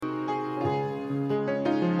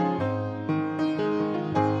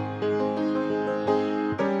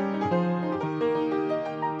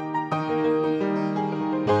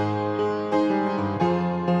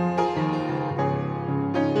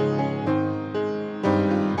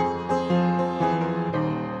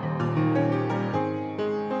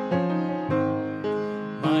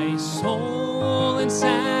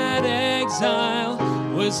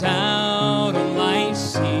was out on life's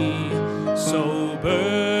sea, so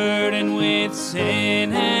burdened with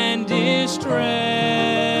sin and distress,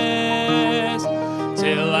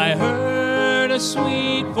 till I heard a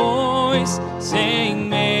sweet voice saying,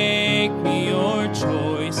 make me your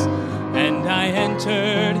choice, and I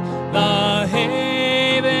entered the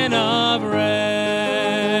haven of rest.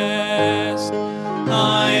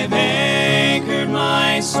 I've anchored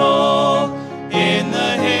my soul in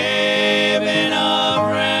the haven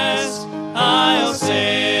of rest. I'll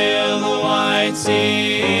sail the wide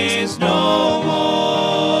seas no more.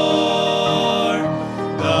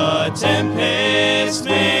 The tempest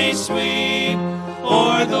may sweep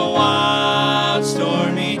o'er the wild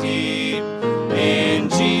stormy deep. In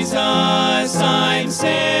Jesus I'm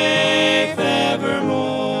safe evermore.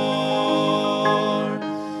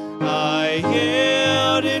 I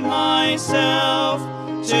yielded myself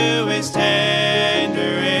to his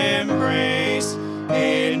tender embrace,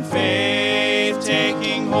 in faith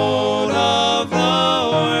taking hold of the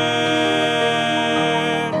word.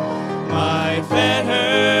 My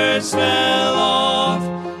fetters fell off,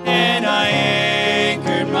 and I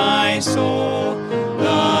anchored my soul.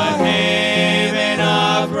 The haven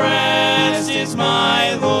of rest is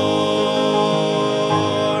my Lord.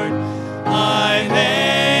 I've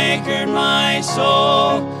anchored my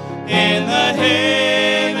soul in the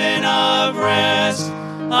haven of rest.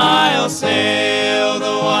 I'll sail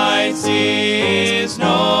the wide seas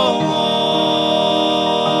no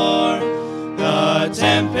more. The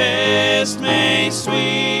tempest may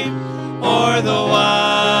sweep o'er the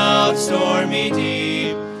wild stormy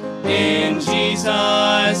deep. In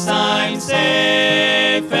Jesus I'm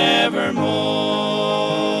safe evermore.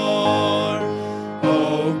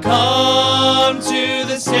 Oh, come to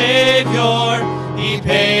the Savior, he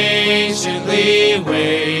patiently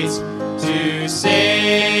waits to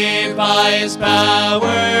save by his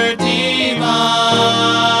power divine.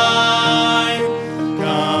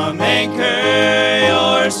 Come anchor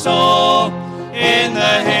your soul in the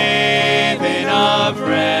haven of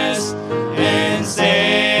rest, and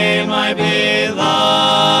say, my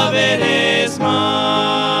beloved is mine.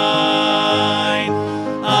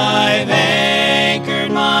 I've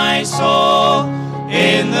anchored my soul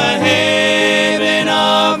in the haven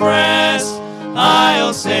of rest.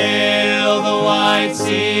 I'll sail the wide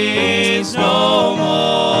seas no more.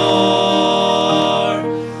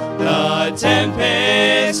 The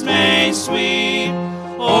tempest may sweep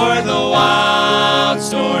o'er the wild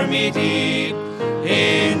stormy deep.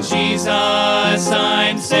 In Jesus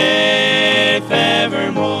I'm safe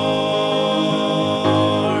evermore.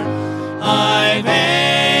 I've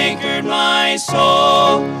anchored my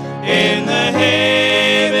soul in the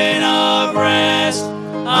haven of rest.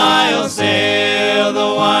 I'll sail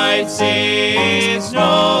the wide seas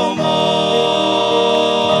no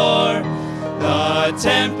more. The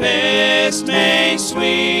tempest may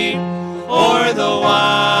sweep o'er the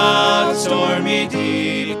wild stormy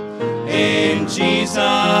deep. In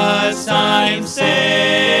Jesus I'm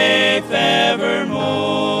safe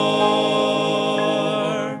evermore.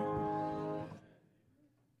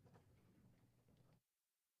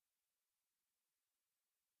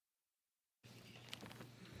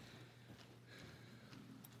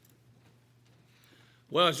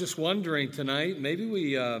 Well, I was just wondering tonight, maybe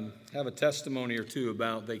we have a testimony or two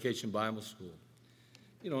about Vacation Bible School.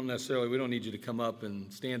 We don't need you to come up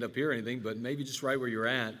and stand up here or anything, but maybe just right where you're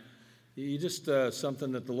at. You just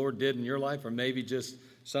something that the Lord did in your life, or maybe just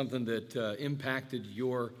something that impacted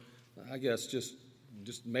your, just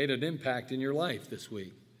made an impact in your life this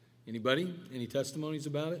week. Anybody? Any testimonies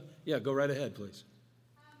about it? Yeah, go right ahead, please. It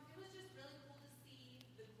was just really cool to see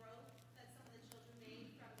the growth that some of the children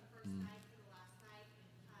made from the first night to the last night.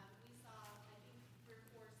 We saw, I think, 3 or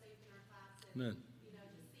 4 saved in our class, and Amen.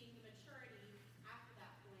 just seeing the maturity after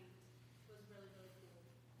that point was really, really cool.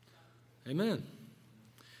 Amen.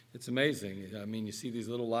 It's amazing. I mean, you see these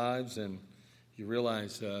little lives and you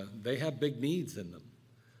realize they have big needs in them.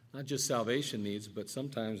 Not just salvation needs, but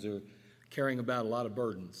sometimes they're carrying about a lot of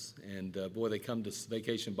burdens. And they come to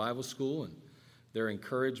Vacation Bible School and they're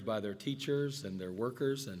encouraged by their teachers and their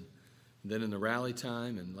workers. And then in the rally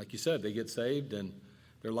time, and like you said, they get saved and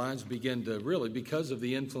their lives begin to really, because of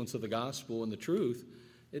the influence of the gospel and the truth,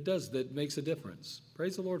 that makes a difference.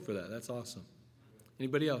 Praise the Lord for that. That's awesome.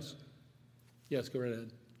 Anybody else? Yes, go right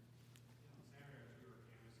ahead.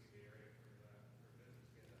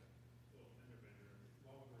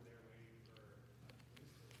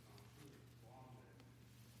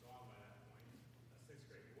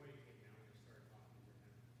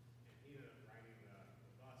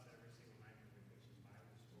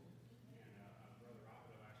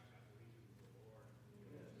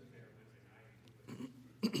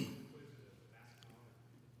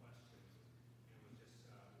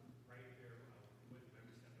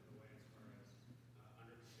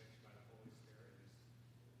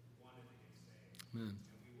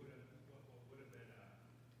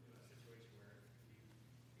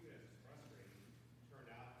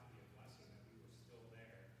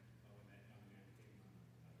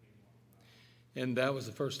 And that was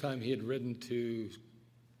the first time he had ridden to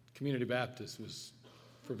Community Baptist, was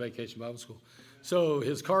for Vacation Bible School. So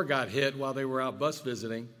his car got hit while they were out bus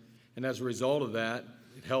visiting, and as a result of that,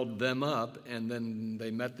 it held them up, and then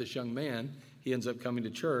they met this young man. He ends up coming to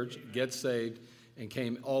church, gets saved, and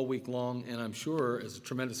came all week long, and I'm sure is a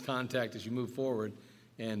tremendous contact as you move forward,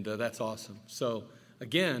 and that's awesome. So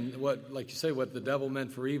again, like you say, what the devil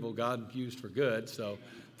meant for evil, God used for good, so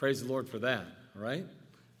praise the Lord for that, all right?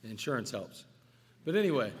 Insurance helps. But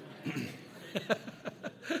anyway,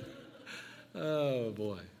 oh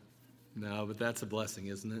boy. No, but that's a blessing,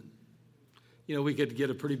 isn't it? You know, we could get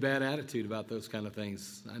a pretty bad attitude about those kind of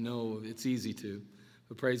things. I know it's easy to,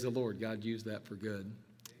 but praise the Lord, God used that for good.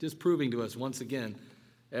 Just proving to us once again,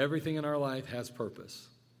 everything in our life has purpose.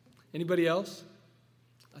 Anybody else?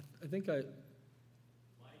 I think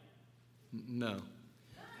No.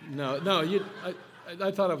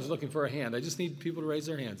 I thought I was looking for a hand. I just need people to raise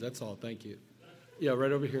their hands. That's all. Thank you. Yeah,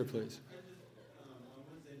 right over here, please. On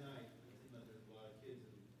Wednesday night, it seemed like there was a lot of kids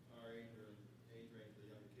in our age range, the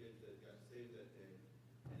young kids that got saved that day.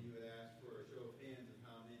 And you would ask for a show of hands of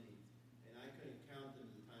how many. And I couldn't count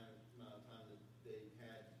them the amount of time that they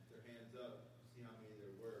had their hands up to see how many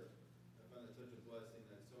there were. I found it such a blessing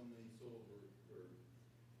that so many souls were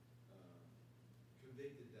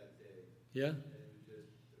convicted that day. Yeah. And it was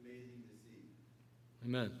just amazing to see.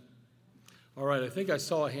 Amen. All right, I think I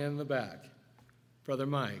saw a hand in the back. Brother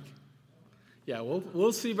Mike. Yeah,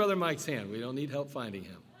 we'll see Brother Mike's hand. We don't need help finding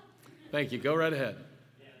him. Thank you. Go right ahead.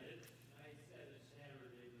 Yeah, I said it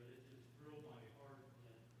Saturday, but it just thrilled my heart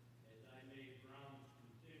that as I made rounds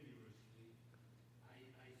continuously,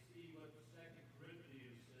 I see what 2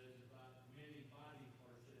 Corinthians says about many body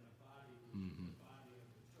parts in a body, which is the body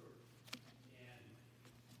of the church. And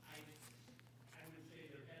I would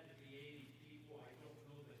say there had to be 80 people. I don't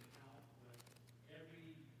know the count, but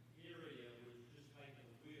every area was just like a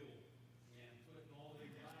wheel, and putting all the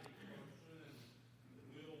body parts in, the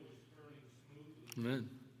wheel was turning smoothly. Amen.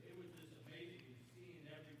 It was just amazing seeing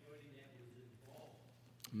everybody that was involved.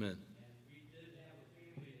 Amen. And we did have a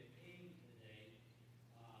family that came today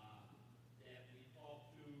that we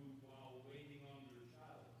talked to while waiting on their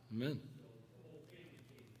child. Amen. So the whole family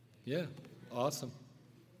came today. Yeah, awesome.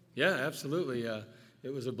 Yeah, absolutely.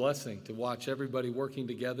 It was a blessing to watch everybody working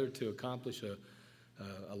together to accomplish a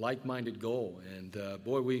like-minded goal. And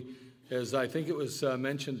boy, as I think it was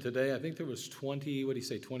mentioned today, I think there was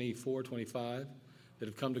 24, 25 that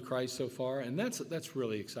have come to Christ so far, and that's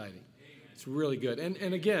really exciting. It's really good.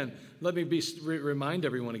 And again, let me remind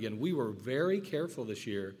everyone again, we were very careful this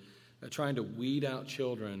year trying to weed out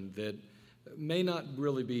children that may not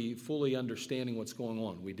really be fully understanding what's going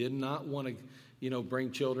on. We did not want to,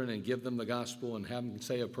 bring children and give them the gospel and have them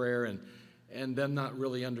say a prayer and them not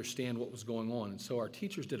really understand what was going on. And so our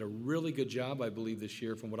teachers did a really good job, I believe, this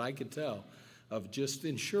year, from what I could tell, of just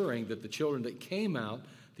ensuring that the children that came out,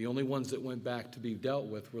 the only ones that went back to be dealt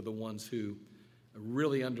with were the ones who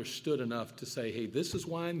really understood enough to say, hey, this is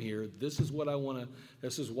why I'm here. This is what I want to,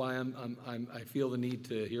 this is why I feel the need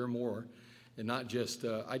to hear more. And not just,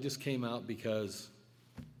 I just came out because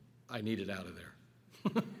I needed out of there.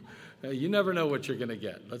 You never know what you're going to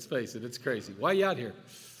get. Let's face it, it's crazy. Why are you out here?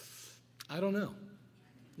 I don't know.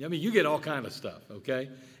 I mean, you get all kind of stuff, okay?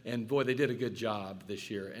 And boy, they did a good job this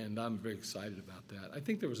year, and I'm very excited about that. I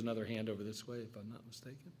think there was another hand over this way, if I'm not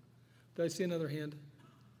mistaken. Did I see another hand?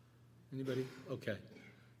 Anybody? Okay.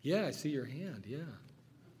 Yeah, I see your hand, yeah.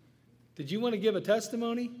 Did you want to give a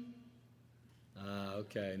testimony?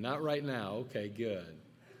 Okay, not right now. Okay, good.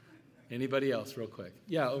 Anybody else, real quick?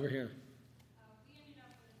 Yeah, over here. We ended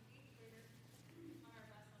up with an 8th grader on our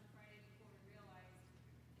bus on Friday before we realized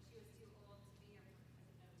that she was too old to be here because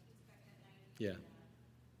of no team spec that night. Yeah.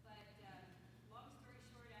 But long story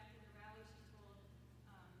short, after the rally, she told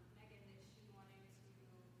Megan that she wanted to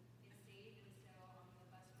get saved, and so on the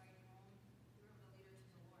bus ride home, we were able to lead her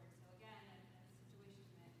to the Lord. So again, a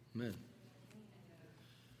situation that Amen. negative that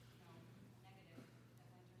went turned into a positive.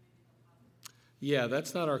 Yeah,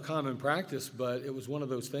 that's not our common practice, but it was one of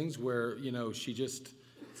those things where, she just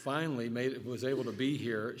finally was able to be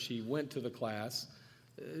here. She went to the class,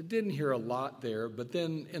 didn't hear a lot there, but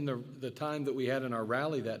then in the time that we had in our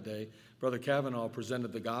rally that day, Brother Kavanaugh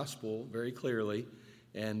presented the gospel very clearly,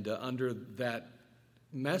 and under that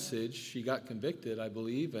message, she got convicted, I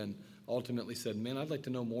believe, and ultimately said, man, I'd like to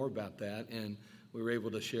know more about that, and we were able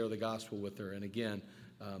to share the gospel with her, and again,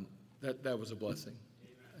 that was a blessing.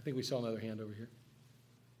 I think we saw another hand over here.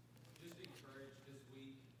 Just encouraged this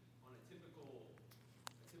week on a typical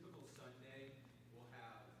Sunday, we'll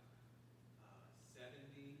have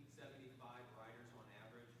 70, 75 riders on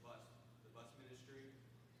average, the bus ministry,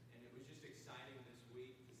 and it was just exciting exciting this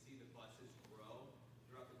week to see the buses grow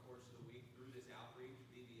throughout the course of the week through this outreach,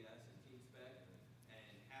 VBS and TeamSpec,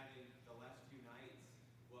 and having the last two nights,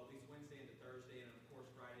 well, at least Wednesday into Thursday, and of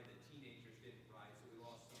course Friday, the teenagers didn't ride, so we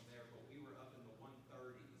lost some there, but we were up in the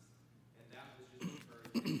 130s, and that was just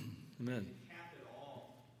encouraging. Amen. To cap it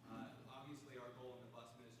all, obviously our goal in the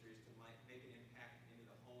bus ministry is to make an impact into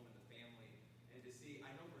the home and the family, and to see,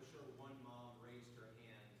 I know for sure one mom raised her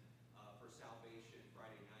hand for salvation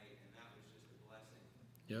Friday night, and that was just a blessing.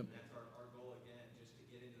 Yep. And that's our goal again, just to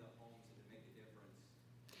get into the homes and to make a difference.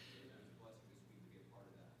 It was a blessing this week to be a part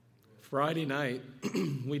of that. Friday night,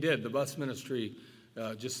 we did. The bus ministry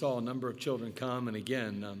just saw a number of children come. And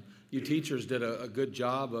again, you teachers did a good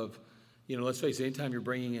job of, let's face it, anytime you're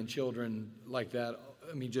bringing in children like that,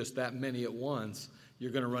 just that many at once,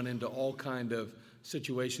 you're going to run into all kind of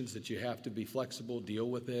situations that you have to be flexible, deal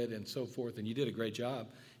with it, and so forth. And you did a great job.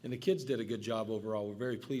 And the kids did a good job overall. We're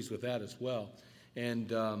very pleased with that as well.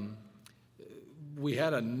 And we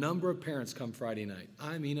had a number of parents come Friday night.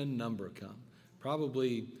 A number come.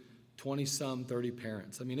 Probably 20-some, 30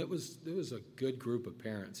 parents. It was a good group of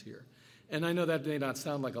parents here. And I know that may not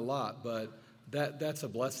sound like a lot, but that's a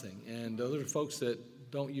blessing. And those are folks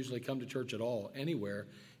that don't usually come to church at all, anywhere.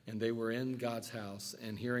 And they were in God's house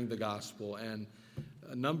and hearing the gospel. And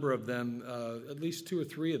a number of them, at least 2 or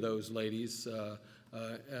 3 of those ladies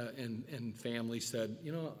and family said,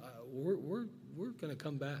 we're going to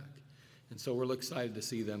come back. And so we're excited to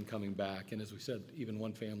see them coming back. And as we said, even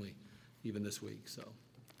one family, even this week. So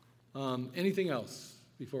anything else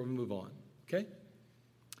before we move on? Okay?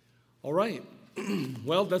 All right.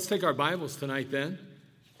 Well, let's take our Bibles tonight then.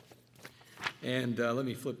 And let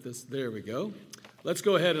me flip this. There we go. Let's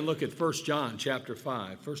go ahead and look at 1 John chapter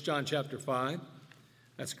 5. 1 John chapter 5.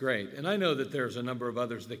 That's great. And I know that there's a number of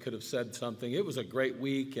others that could have said something. It was a great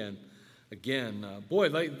week. And again,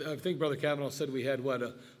 I think Brother Kavanaugh said we had,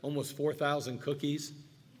 almost 4,000 cookies.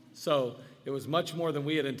 So it was much more than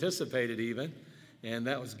we had anticipated even. And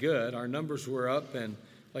that was good. Our numbers were up. And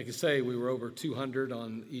like I say, we were over 200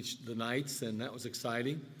 on each of the nights. And that was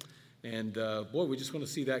exciting. And we just want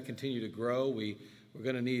to see that continue to grow. We're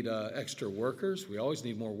going to need extra workers. We always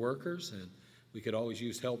need more workers. And we could always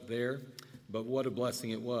use help there. But what a blessing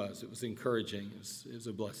it was. It was encouraging. It was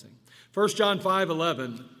a blessing. 1 John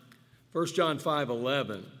 5:11. 1 John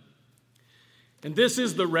 5:11. And this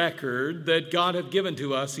is the record that God hath given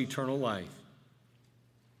to us, eternal life.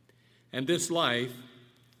 And this life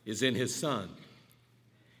is in his Son.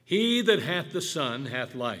 He that hath the Son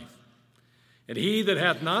hath life. And he that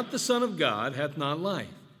hath not the Son of God hath not life.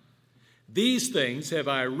 These things have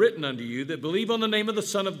I written unto you that believe on the name of the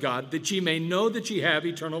Son of God, that ye may know that ye have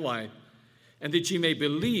eternal life, and that ye may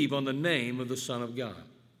believe on the name of the Son of God.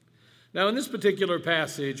 Now, in this particular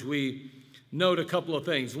passage, we note a couple of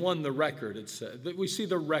things. One, the record. It said that we see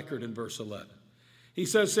the record in verse 11. He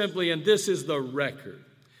says simply, and this is the record.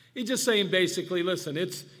 He's just saying basically, listen,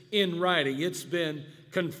 it's in writing. It's been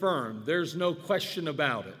confirmed. There's no question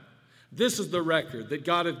about it. This is the record that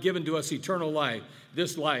God hath given to us eternal life.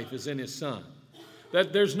 This life is in his Son.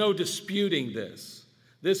 That there's no disputing this.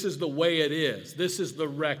 This is the way it is. This is the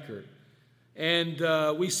record.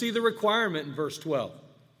 And we see the requirement in verse 12.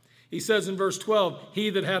 He says in verse 12, he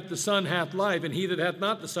that hath the Son hath life, and he that hath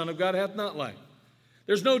not the Son of God hath not life.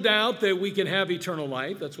 There's no doubt that we can have eternal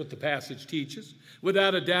life. That's what the passage teaches.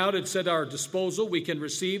 Without a doubt, it's at our disposal. We can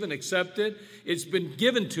receive and accept it. It's been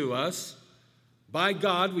given to us by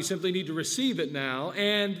God. We simply need to receive it now.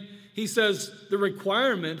 And he says the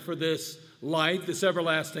requirement for this life, this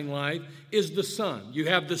everlasting life, is the Son. You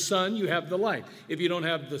have the Son, you have the life. If you don't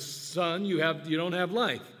have the Son, you don't have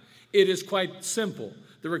life. It is quite simple.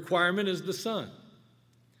 The requirement is the Son.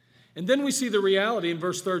 And then we see the reality in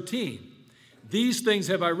verse 13. These things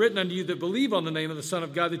have I written unto you that believe on the name of the Son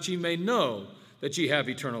of God, that ye may know that ye have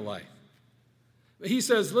eternal life. He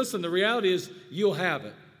says, listen, the reality is you'll have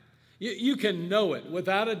it. You can know it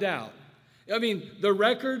without a doubt. The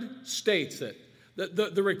record states it.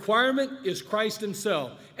 The requirement is Christ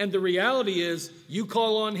himself. And the reality is you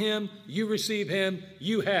call on him, you receive him,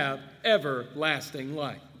 you have everlasting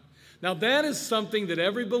life. Now that is something that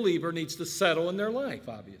every believer needs to settle in their life,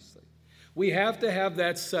 obviously. We have to have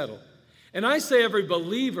that settled. And I say every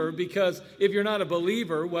believer because if you're not a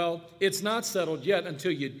believer, well, it's not settled yet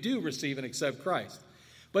until you do receive and accept Christ.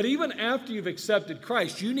 But even after you've accepted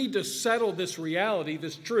Christ, you need to settle this reality,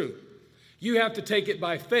 this truth. You have to take it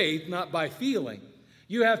by faith, not by feeling.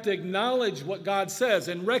 You have to acknowledge what God says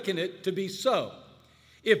and reckon it to be so.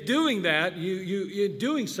 If doing that, in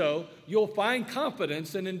doing so, you'll find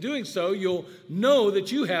confidence, and in doing so, you'll know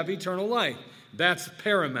that you have eternal life. That's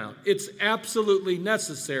paramount. It's absolutely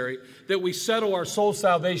necessary that we settle our soul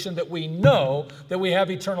salvation, that we know that we have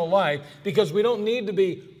eternal life, because we don't need to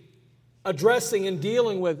be addressing and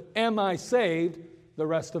dealing with, am I saved, the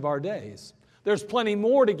rest of our days. There's plenty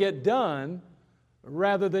more to get done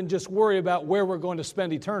rather than just worry about where we're going to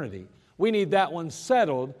spend eternity. We need that one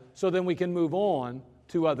settled so then we can move on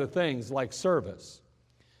to other things like service.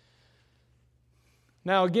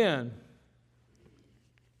 Now again,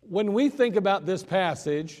 when we think about this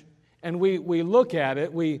passage and we look at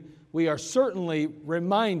it, we are certainly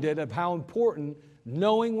reminded of how important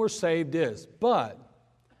knowing we're saved is. But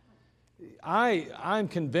I'm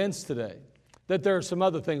convinced today that there are some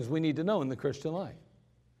other things we need to know in the Christian life.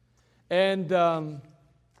 And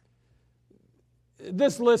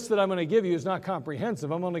this list that I'm going to give you is not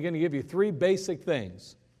comprehensive. I'm only going to give you 3 basic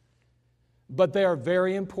things. But they are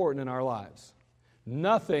very important in our lives.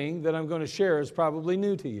 Nothing that I'm going to share is probably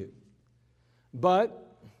new to you.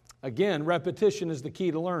 But, again, repetition is the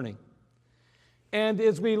key to learning. And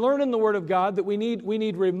as we learn in the Word of God that we need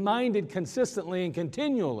reminded consistently and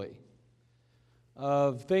continually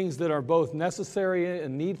of things that are both necessary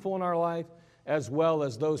and needful in our life, as well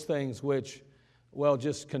as those things which, well,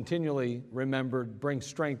 just continually remembered bring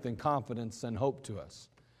strength and confidence and hope to us.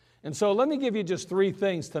 And so let me give you just 3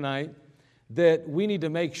 things tonight that we need to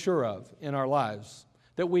make sure of in our lives,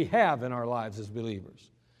 that we have in our lives as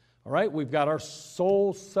believers. All right, we've got our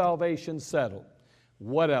soul salvation settled.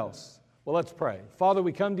 What else? Well, let's pray. Father,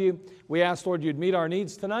 we come to you. We ask, Lord, you'd meet our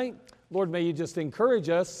needs tonight. Lord, may you just encourage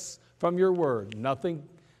us from your word. Nothing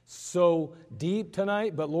so deep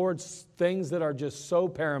tonight, but Lord, things that are just so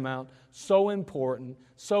paramount, so important,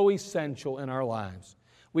 so essential in our lives.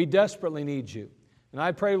 We desperately need you. And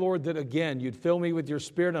I pray, Lord, that again, you'd fill me with your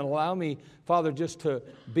Spirit and allow me, Father, just to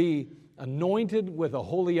be anointed with a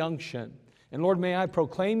holy unction. And Lord, may I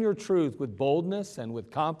proclaim your truth with boldness and with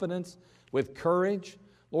confidence, with courage.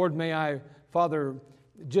 Lord, may I, Father,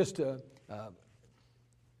 just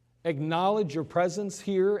acknowledge your presence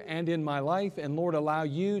here and in my life. And Lord, allow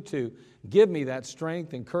you to give me that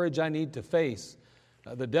strength and courage I need to face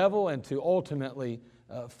the devil and to ultimately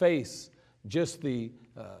face just the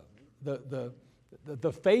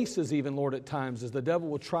faces even, Lord, at times, as the devil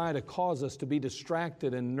will try to cause us to be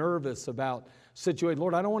distracted and nervous about situations.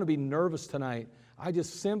 Lord, I don't want to be nervous tonight. I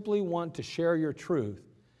just simply want to share your truth.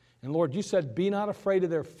 And Lord, you said, be not afraid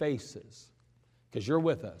of their faces, because you're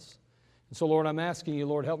with us. And so, Lord, I'm asking you,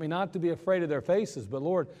 Lord, help me not to be afraid of their faces, but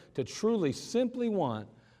Lord, to truly simply want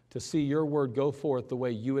to see your word go forth the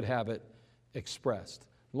way you would have it expressed.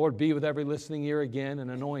 Lord, be with every listening ear again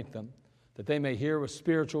and anoint them, that they may hear with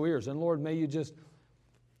spiritual ears. And Lord, may you just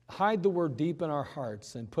hide the word deep in our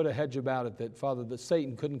hearts and put a hedge about it that, Father, that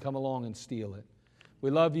Satan couldn't come along and steal it.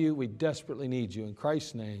 We love you. We desperately need you. In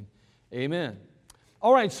Christ's name, amen.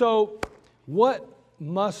 All right, so what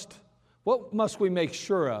must we make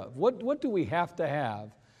sure of? What do we have to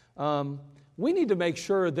have? We need to make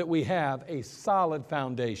sure that we have a solid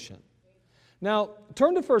foundation. Now,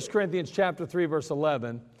 turn to 1 Corinthians chapter 3, verse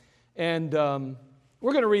 11, and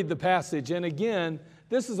we're going to read the passage. And again,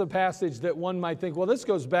 this is a passage that one might think, well, this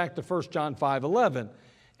goes back to 1 John 5:11.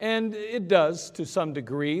 And it does to some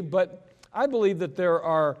degree, but I believe that there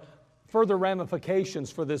are further ramifications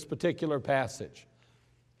for this particular passage.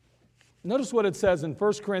 Notice what it says in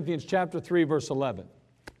 1 Corinthians chapter 3, verse 11.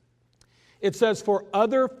 It says, for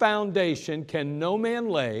other foundation can no man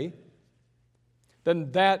lay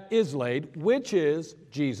than that is laid, which is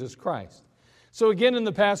Jesus Christ. So again, in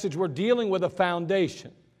the passage, we're dealing with a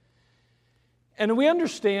foundation. And we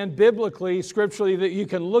understand biblically, scripturally, that you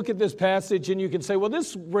can look at this passage and you can say, well,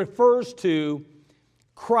 this refers to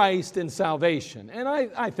Christ and salvation. And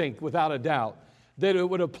I think, without a doubt, that it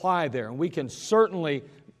would apply there. And we can certainly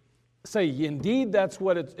say, indeed, that's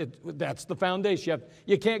what that's the foundation.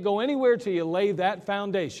 You can't go anywhere till you lay that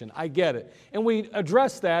foundation. I get it. And we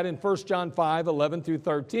address that in 1 John 5:11 through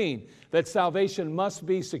 13, that salvation must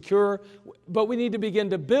be secure, but we need to begin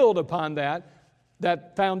to build upon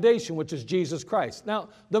that foundation, which is Jesus Christ. Now,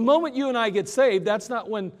 the moment you and I get saved, that's not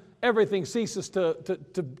when everything ceases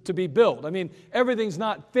to be built. I mean, everything's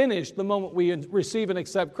not finished the moment we receive and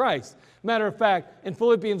accept Christ. Matter of fact, in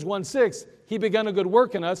Philippians 1:6, He begun a good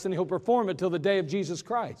work in us, and He'll perform it till the day of Jesus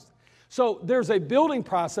Christ. So there's a building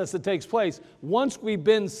process that takes place once we've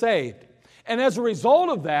been saved. And as a result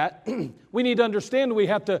of that, we need to understand we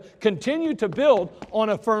have to continue to build on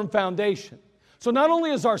a firm foundation. So not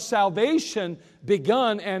only is our salvation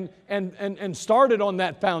begun and started on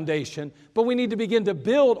that foundation, but we need to begin to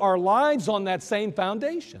build our lives on that same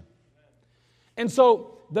foundation. And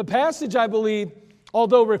so the passage, I believe,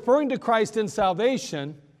 although referring to Christ in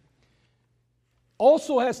salvation,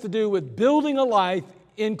 also has to do with building a life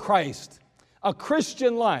in Christ, a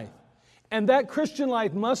Christian life. And that Christian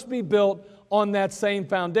life must be built on that same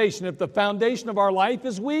foundation. If the foundation of our life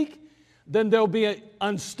is weak, then there'll be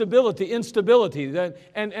instability,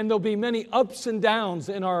 and there'll be many ups and downs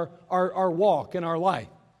in our walk, in our life.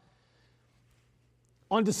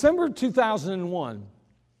 On December 2001,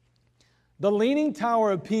 the Leaning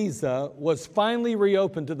Tower of Pisa was finally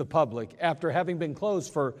reopened to the public after having been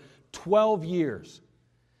closed for 12 years.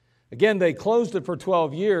 Again, they closed it for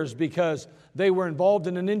 12 years because they were involved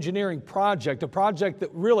in an engineering project, a project that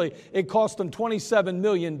really, it cost them $27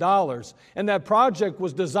 million. And that project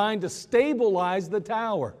was designed to stabilize the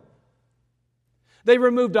tower. They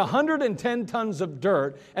removed 110 tons of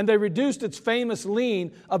dirt, and they reduced its famous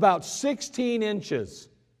lean about 16 inches.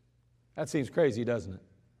 That seems crazy, doesn't it?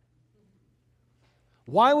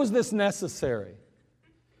 Why was this necessary?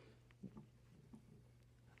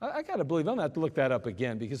 I got to believe I'm going to have to look that up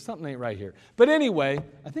again because something ain't right here. But anyway,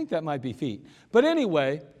 I think that might be feet. But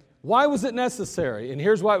anyway, why was it necessary? And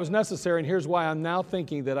here's why it was necessary, and here's why I'm now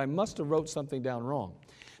thinking that I must have wrote something down wrong.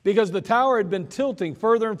 Because the tower had been tilting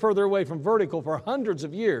further and further away from vertical for hundreds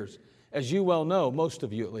of years, as you well know, most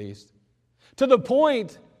of you at least, to the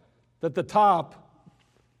point that the top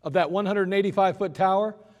of that 185-foot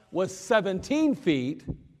tower was 17 feet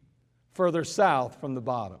further south from the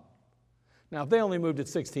bottom. Now, if they only moved it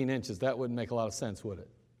 16 inches, that wouldn't make a lot of sense, would it?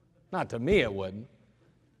 Not to me, it wouldn't.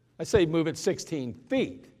 I say move it 16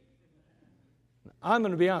 feet. I'm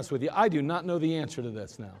going to be honest with you, I do not know the answer to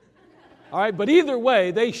this now. All right, but either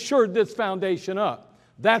way, they shored this foundation up.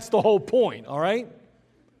 That's the whole point, all right?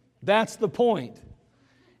 That's the point.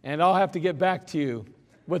 And I'll have to get back to you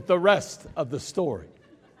with the rest of the story.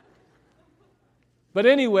 But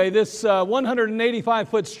anyway, this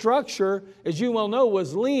 185-foot structure, as you well know,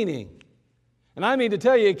 was leaning. And I mean to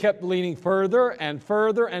tell you, it kept leaning further and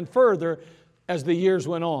further and further as the years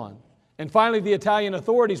went on. And finally, the Italian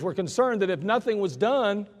authorities were concerned that if nothing was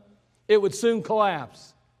done, it would soon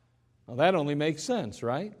collapse. Well, that only makes sense,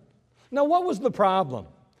 right? Now, what was the problem?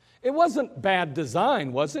 It wasn't bad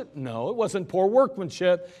design, was it? No, it wasn't poor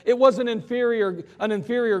workmanship. It wasn't an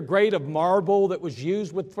inferior grade of marble that was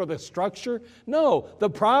used for the structure. No, the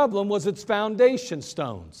problem was its foundation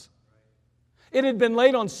stones. It had been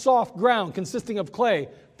laid on soft ground consisting of clay,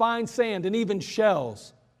 fine sand, and even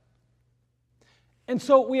shells. And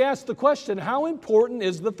so we ask the question, how important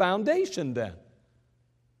is the foundation then?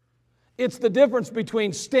 It's the difference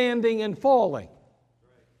between standing and falling.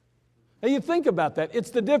 Now you think about that.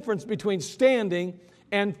 It's the difference between standing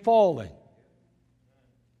and falling.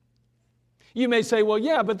 You may say, well,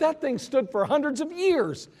 yeah, but that thing stood for hundreds of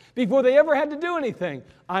years before they ever had to do anything.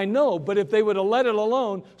 I know, but if they would have let it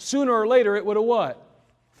alone, sooner or later it would have what?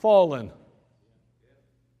 Fallen.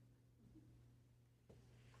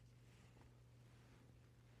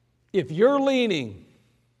 If you're leaning,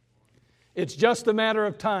 it's just a matter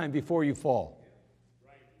of time before you fall.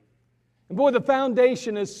 And boy, the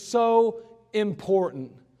foundation is so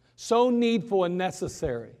important, so needful and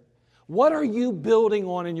necessary. What are you building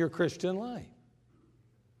on in your Christian life?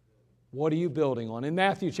 What are you building on? In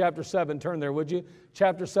Matthew chapter 7, turn there, would you?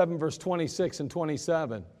 Chapter 7, verse 26 and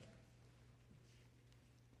 27.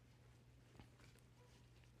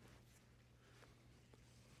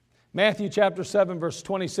 Matthew chapter 7, verse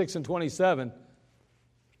 26 and 27.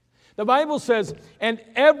 The Bible says, "And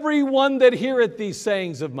everyone that heareth these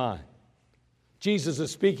sayings of mine," Jesus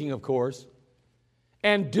is speaking, of course,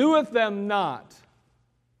 "and doeth them not,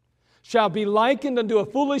 shall be likened unto a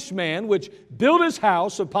foolish man, which built his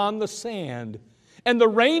house upon the sand. And the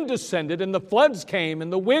rain descended, and the floods came,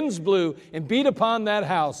 and the winds blew, and beat upon that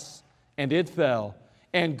house, and it fell.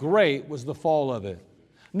 And great was the fall of it."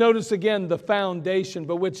 Notice again the foundation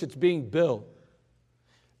by which it's being built.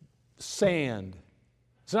 Sand.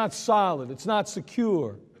 It's not solid. It's not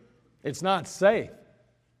secure. It's not safe.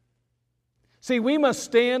 See, we must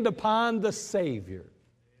stand upon the Savior.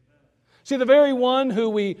 See, the very one who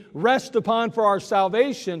we rest upon for our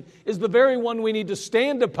salvation is the very one we need to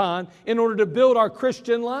stand upon in order to build our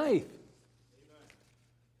Christian life.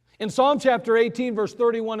 In Psalm chapter 18, verse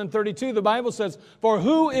 31 and 32, the Bible says, "For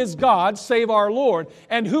who is God save our Lord?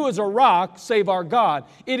 And who is a rock save our God?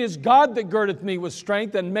 It is God that girdeth me with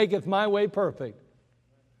strength and maketh my way perfect."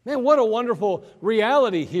 Man, what a wonderful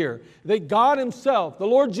reality here. That God Himself, the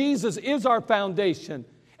Lord Jesus, is our foundation.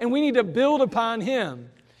 And we need to build upon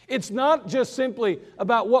Him. It's not just simply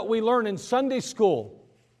about what we learn in Sunday school.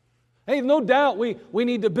 Hey, no doubt we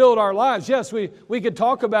need to build our lives. Yes, we could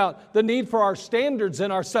talk about the need for our standards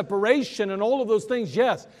and our separation and all of those things,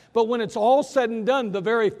 yes. But when it's all said and done, the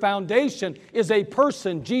very foundation is a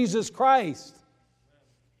person, Jesus Christ.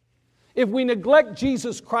 If we neglect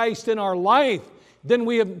Jesus Christ in our life,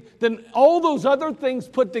 then all those other things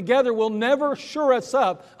put together will never sure us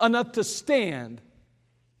up enough to stand.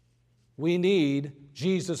 We need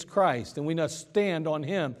Jesus Christ, and we must stand on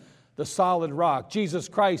Him, the solid rock. Jesus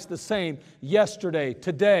Christ the same yesterday,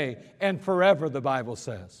 today, and forever, the Bible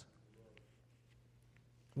says.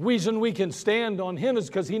 The reason we can stand on Him is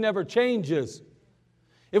because He never changes.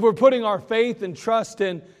 If we're putting our faith and trust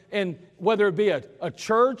in whether it be a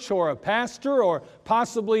church or a pastor or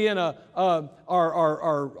possibly in our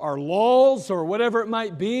laws or whatever it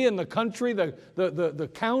might be in the country, the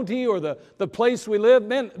county or the place we live,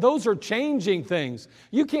 man, those are changing things.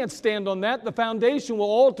 You can't stand on that. The foundation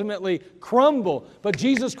will ultimately crumble. But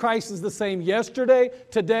Jesus Christ is the same yesterday,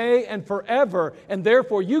 today, and forever, and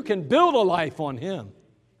therefore you can build a life on Him.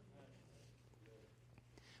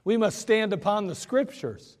 We must stand upon the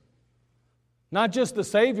Scriptures. Not just the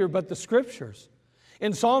Savior, but the Scriptures.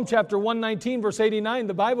 In Psalm chapter 119, verse 89,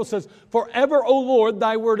 the Bible says, "Forever, O Lord,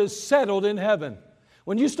 thy word is settled in heaven."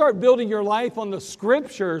 When you start building your life on the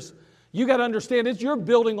Scriptures, you got to understand you're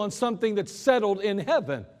building on something that's settled in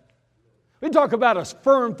heaven. We talk about a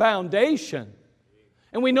firm foundation.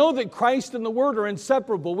 And we know that Christ and the Word are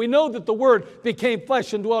inseparable. We know that the Word became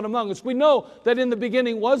flesh and dwelt among us. We know that in the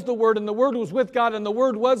beginning was the Word, and the Word was with God, and the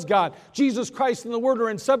Word was God. Jesus Christ and the Word are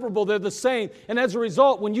inseparable. They're the same. And as a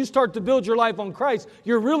result, when you start to build your life on Christ,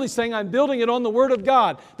 you're really saying, I'm building it on the Word of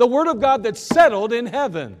God. The Word of God that's settled in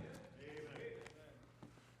heaven.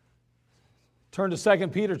 Turn to 2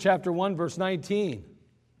 Peter chapter 1, verse 19.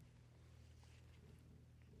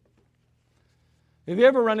 Have you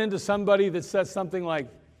ever run into somebody that says something like,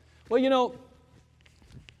 well,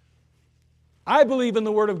 I believe in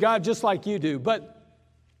the Word of God just like you do, but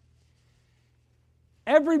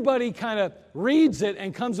everybody kind of reads it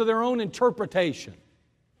and comes to their own interpretation.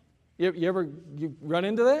 You run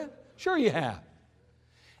into that? Sure you have.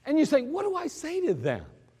 And you say, what do I say to them?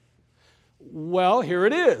 Well, here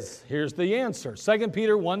it is. Here's the answer. 2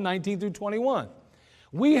 Peter 1, 19 through 21.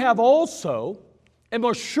 We have also a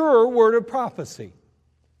more sure word of prophecy.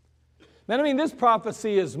 Man, this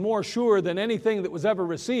prophecy is more sure than anything that was ever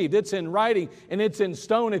received. It's in writing and it's in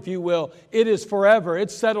stone, if you will. It is forever.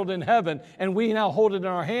 It's settled in heaven, and we now hold it in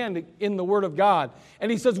our hand in the Word of God. And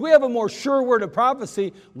he says, we have a more sure word of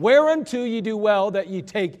prophecy, whereunto ye do well that ye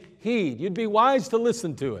take heed. You'd be wise to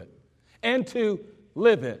listen to it and to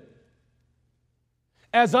live it.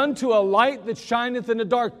 As unto a light that shineth in a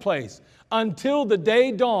dark place, until the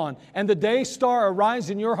day dawn and the day star arise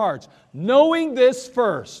in your hearts. Knowing this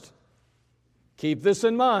first. Keep this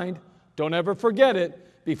in mind. Don't ever forget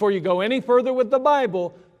it. Before you go any further with the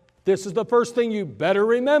Bible, this is the first thing you better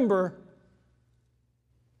remember.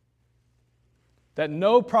 That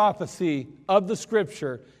no prophecy of the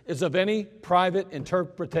Scripture is of any private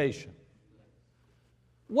interpretation.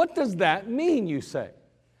 What does that mean, you say?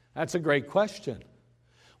 That's a great question.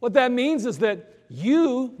 What that means is that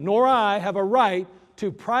you nor I have a right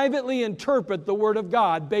to privately interpret the Word of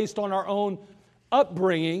God based on our own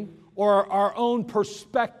upbringing or our own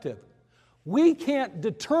perspective. We can't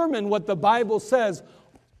determine what the Bible says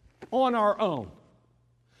on our own.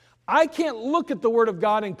 I can't look at the Word of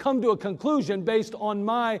God and come to a conclusion based on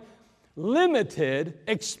my limited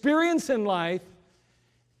experience in life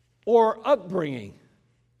or upbringing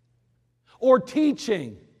or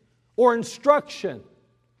teaching or instruction.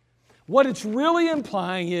 What it's really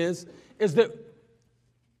implying is that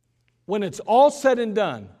when it's all said and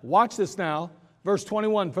done, watch this now, verse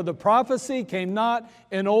 21, for the prophecy came not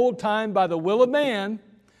in old time by the will of man,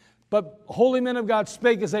 but holy men of God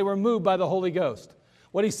spake as they were moved by the Holy Ghost.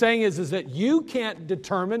 What he's saying is that you can't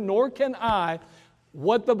determine, nor can I,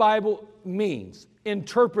 what the Bible means.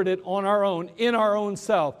 Interpret it on our own, in our own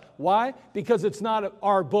self. Why? Because it's not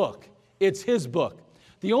our book. It's His book.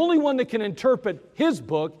 The only one that can interpret His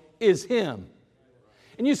book is Him.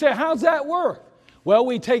 And you say, how's that work? Well,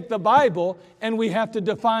 we take the Bible and we have to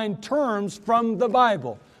define terms from the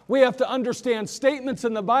Bible. We have to understand statements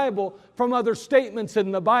in the Bible from other statements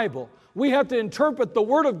in the Bible. We have to interpret the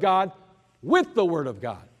Word of God with the Word of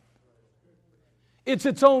God. It's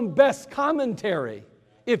its own best commentary,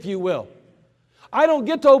 if you will. I don't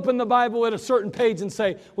get to open the Bible at a certain page and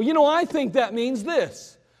say, well, I think that means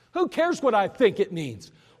this. Who cares what I think it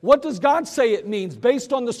means? What does God say it means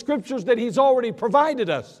based on the Scriptures that He's already provided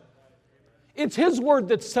us? It's His Word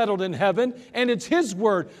that's settled in heaven, and it's His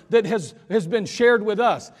Word that has been shared with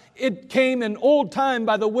us. It came in old time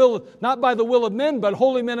by the will, not by the will of men, but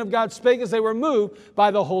holy men of God spake as they were moved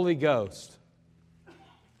by the Holy Ghost.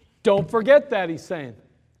 Don't forget that, he's saying.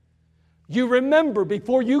 You remember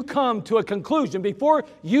before you come to a conclusion, before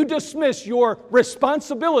you dismiss your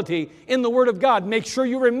responsibility in the Word of God, make sure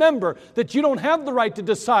you remember that you don't have the right to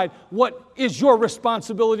decide what is your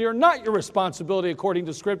responsibility or not your responsibility according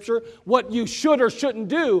to Scripture, what you should or shouldn't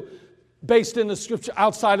do based in the Scripture,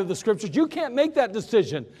 outside of the Scriptures. You can't make that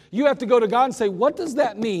decision. You have to go to God and say, what does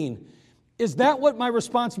that mean? Is that what my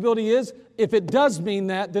responsibility is? If it does mean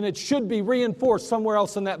that, then it should be reinforced somewhere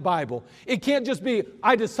else in that Bible. It can't just be,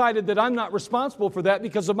 I decided that I'm not responsible for that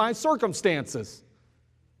because of my circumstances.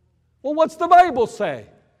 Well, what's the Bible say?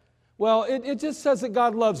 Well, it just says that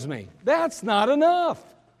God loves me. That's not enough.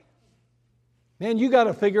 Man, you got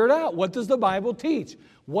to figure it out. What does the Bible teach?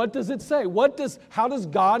 What does it say? How does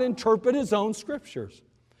God interpret His own Scriptures?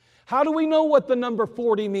 How do we know what the number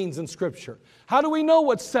 40 means in Scripture? How do we know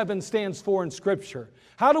what 7 stands for in Scripture?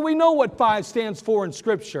 How do we know what 5 stands for in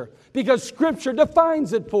Scripture? Because Scripture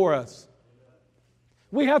defines it for us.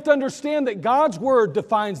 We have to understand that God's Word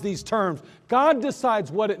defines these terms. God decides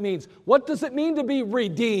what it means. What does it mean to be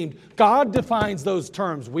redeemed? God defines those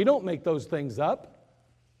terms. We don't make those things up.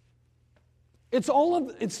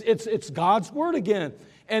 It's God's Word again.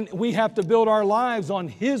 And we have to build our lives on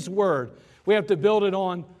His Word. We have to build it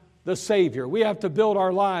on the Savior. We have to build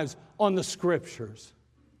our lives on the Scriptures.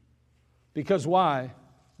 Because why?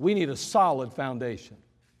 We need a solid foundation.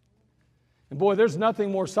 And boy, there's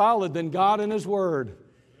nothing more solid than God and His Word.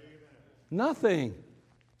 Nothing.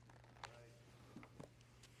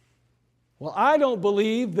 Well, I don't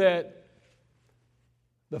believe that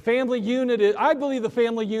the family unit is, I believe the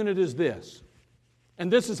family unit is this.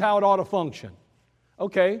 And this is how it ought to function.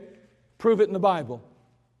 Okay, prove it in the Bible.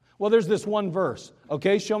 Well, there's this one verse.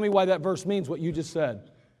 Okay, show me why that verse means what you just said.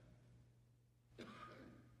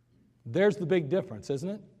 There's the big difference, isn't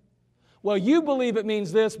it? Well, you believe it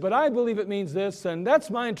means this, but I believe it means this, and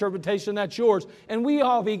that's my interpretation, that's yours. And we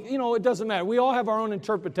all, it doesn't matter. We all have our own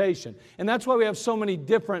interpretation. And that's why we have so many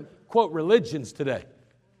different, quote, religions today.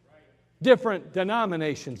 Different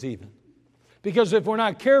denominations even. Because if we're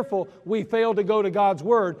not careful, we fail to go to God's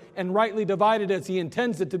Word and rightly divide it as He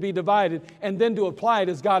intends it to be divided, and then to apply it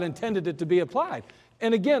as God intended it to be applied.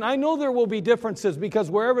 And again, I know there will be differences because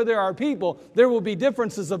wherever there are people, there will be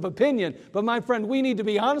differences of opinion. But my friend, we need to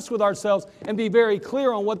be honest with ourselves and be very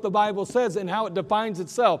clear on what the Bible says and how it defines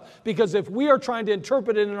itself. Because if we are trying to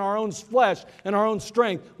interpret it in our own flesh and our own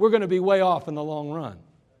strength, we're going to be way off in the long run.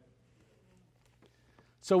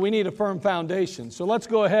 So we need a firm foundation. So let's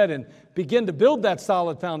go ahead and begin to build that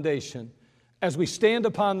solid foundation as we stand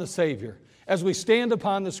upon the Savior, as we stand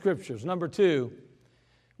upon the Scriptures. Number 2,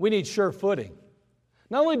 we need sure footing.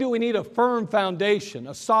 Not only do we need a firm foundation,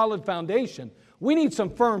 a solid foundation, we need some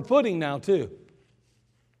firm footing now too.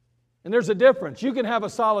 And there's a difference. You can have a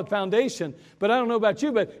solid foundation, but I don't know about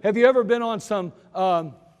you, but have you ever been on some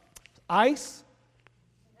ice?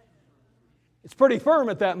 It's pretty firm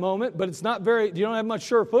at that moment, but it's not you don't have much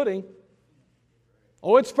sure footing.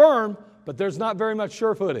 Oh, it's firm, but there's not very much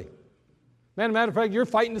sure footing. Man, matter of fact, you're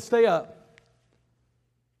fighting to stay up.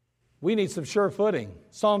 We need some sure footing.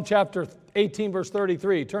 Psalm chapter 18, verse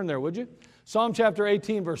 33. Turn there, would you? Psalm chapter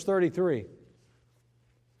 18, verse 33.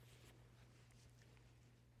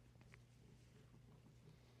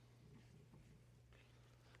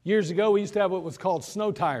 Years ago, we used to have what was called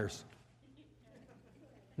snow tires.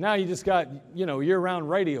 Now you just got, year-round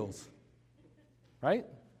radials. Right?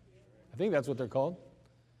 I think that's what they're called.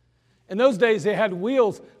 In those days, they had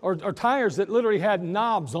wheels or tires that literally had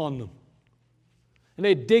knobs on them. And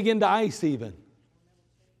they'd dig into ice even.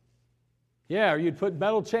 Yeah, or you'd put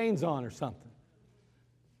metal chains on or something.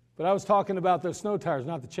 But I was talking about those snow tires,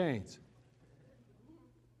 not the chains.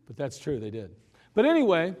 But that's true, they did. But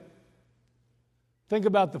anyway, think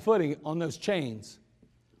about the footing on those chains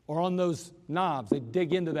or on those knobs. They'd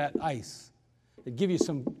dig into that ice. They'd give you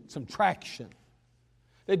some traction.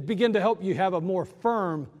 They'd begin to help you have some more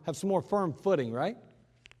firm footing, right?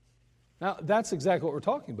 Now, that's exactly what we're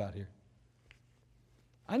talking about here.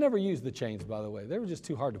 I never used the chains, by the way. They were just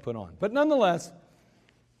too hard to put on. But nonetheless,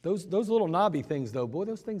 those little knobby things, though, boy,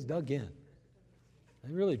 those things dug in.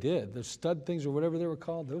 They really did. Those stud things or whatever they were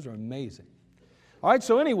called, those are amazing. All right,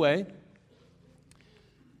 so anyway,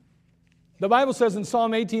 the Bible says in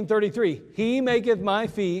Psalm 18:33, He maketh my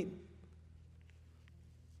feet.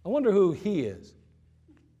 I wonder who He is.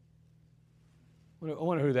 I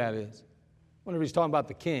wonder who that is. I wonder if He's talking about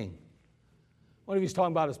the king. I wonder if He's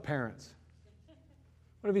talking about His parents.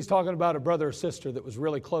 What if He's talking about a brother or sister that was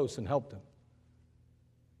really close and helped him?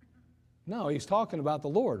 No, He's talking about the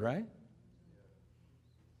Lord, right?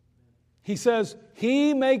 He says,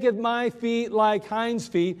 He maketh my feet like hinds'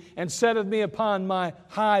 feet, and setteth me upon my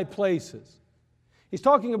high places. He's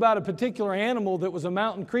talking about a particular animal that was a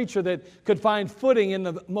mountain creature that could find footing in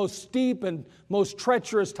the most steep and most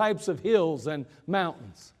treacherous types of hills and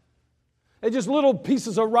mountains. They're just little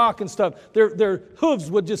pieces of rock and stuff. Their hooves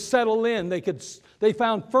would just settle in. They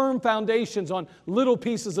found firm foundations on little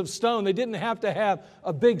pieces of stone. They didn't have to have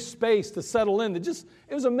a big space to settle in. It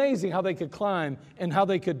was amazing how they could climb and how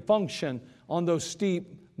they could function on those steep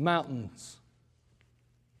mountains.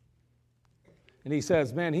 And he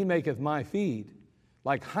says, man, he maketh my feet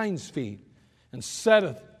like hinds' feet, and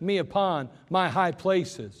setteth me upon my high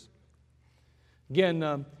places.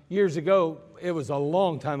 Again, years ago, it was a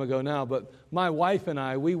long time ago now, but my wife and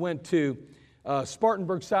I, we went to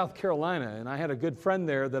Spartanburg, South Carolina, and I had a good friend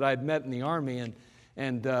there that I'd met in the Army,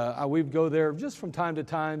 and we'd go there just from time to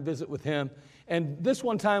time, visit with him. And this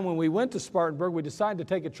one time when we went to Spartanburg, we decided to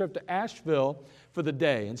take a trip to Asheville for the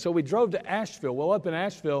day. And so we drove to Asheville. Well, up in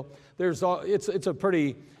Asheville,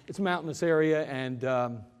 it's a mountainous area, and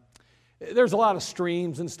there's a lot of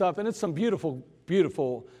streams and stuff, and it's some beautiful,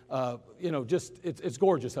 it's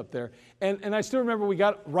gorgeous up there. And I still remember we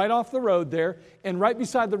got right off the road there, and right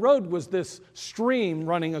beside the road was this stream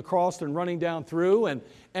running across and running down through, and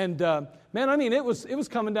man, I mean, it was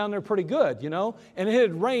coming down there pretty good, and it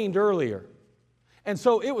had rained earlier. And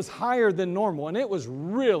so it was higher than normal, and it was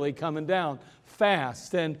really coming down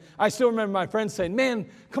fast. And I still remember my friend saying, man,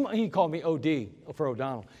 come on. He called me OD for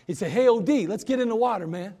O'Donnell. He said, hey, OD, let's get in the water,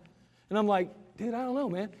 man. And I'm like, dude, I don't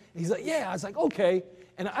know, man. And he's like, yeah. I was like, okay.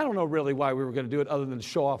 And I don't know really why we were going to do it other than to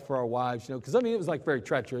show off for our wives, because, it was like very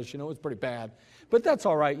treacherous, it was pretty bad. But that's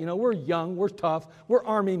all right, we're young, we're tough, we're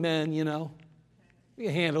Army men, we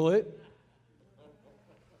can handle it.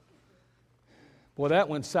 Boy, that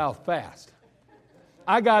went south fast.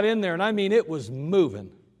 I got in there, and it was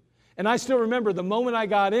moving. And I still remember the moment I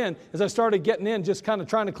got in, as I started getting in, just kind of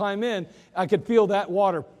trying to climb in, I could feel that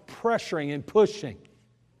water pressuring and pushing.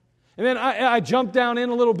 And then I jumped down in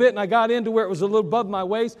a little bit, and I got into where it was a little above my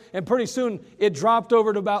waist, and pretty soon it dropped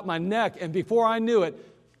over to about my neck, and before I knew it,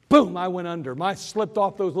 boom, I went under. I slipped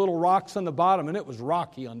off those little rocks on the bottom, and it was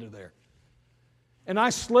rocky under there. And I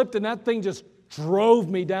slipped, and that thing just drove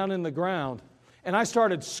me down in the ground. And I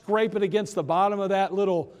started scraping against the bottom of that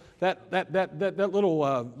little, I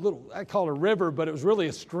call it a river, but it was really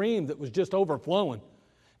a stream that was just overflowing.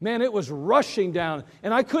 Man, it was rushing down,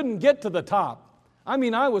 and I couldn't get to the top. I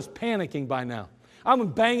was panicking by now. I'm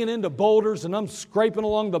banging into boulders, and I'm scraping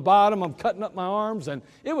along the bottom. I'm cutting up my arms, and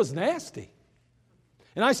it was nasty.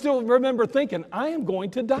 And I still remember thinking, I am going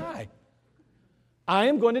to die. I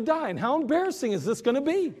am going to die, and how embarrassing is this going to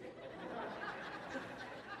be?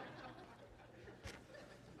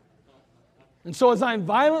 And so as I'm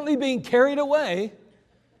violently being carried away,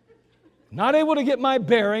 not able to get my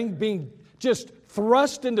bearing, being just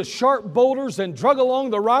thrust into sharp boulders and drug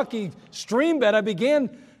along the rocky stream bed, I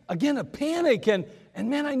began, again, to panic. And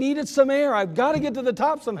man, I needed some air. I've got to get to the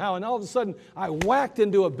top somehow. And all of a sudden, I whacked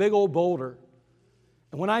into a big old boulder.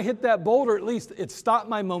 And when I hit that boulder, at least it stopped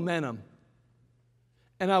my momentum.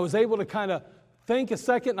 And I was able to kind of think a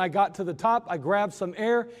second, and I got to the top. I grabbed some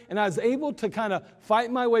air, and I was able to kind of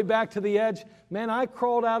fight my way back to the edge. Man, I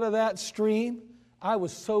crawled out of that stream. I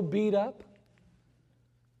was so beat up.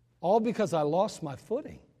 All because I lost my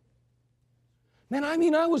footing. Man,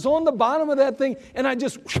 I was on the bottom of that thing, and I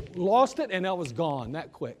just lost it, and I was gone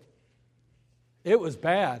that quick. It was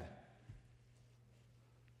bad.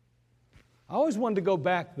 I always wanted to go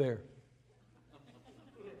back there.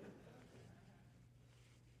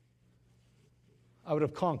 I would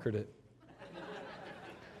have conquered it.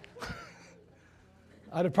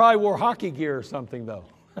 I'd have probably wore hockey gear or something, though.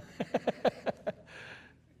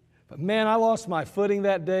 But man, I lost my footing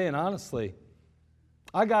that day, and honestly,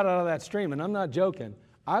 I got out of that stream, and I'm not joking.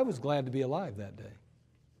 I was glad to be alive that day.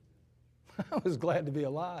 I was glad to be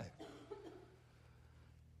alive.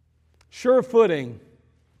 Sure footing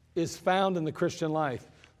is found in the Christian life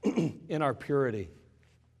in our purity.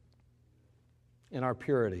 In our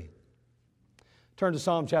purity. Turn to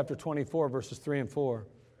Psalm chapter 24, verses 3 and 4.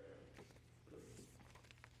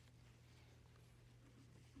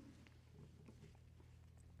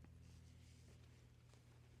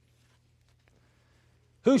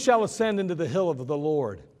 Who shall ascend into the hill of the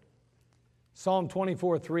Lord? Psalm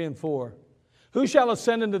 24, 3 and 4. Who shall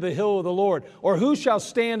ascend into the hill of the Lord? Or who shall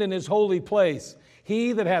stand in his holy place?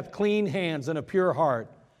 He that hath clean hands and a pure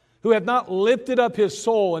heart, who hath not lifted up his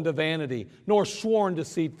soul into vanity, nor sworn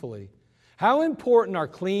deceitfully. How important are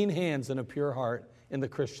clean hands and a pure heart in the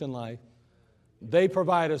Christian life? They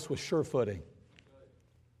provide us with sure footing.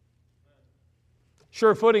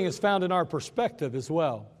 Sure footing is found in our perspective as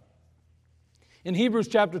well. In Hebrews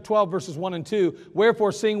chapter 12, verses 1 and 2,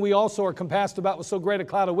 wherefore, seeing we also are compassed about with so great a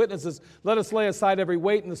cloud of witnesses, let us lay aside every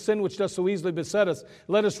weight and the sin which does so easily beset us.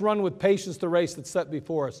 Let us run with patience the race that's set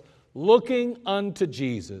before us, looking unto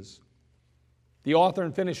Jesus, the author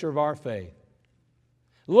and finisher of our faith.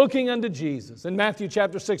 Looking unto Jesus. In Matthew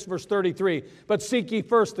chapter 6, verse 33, but seek ye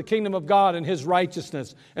first the kingdom of God and His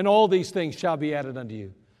righteousness, and all these things shall be added unto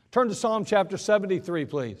you. Turn to Psalm chapter 73,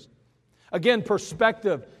 please. Again,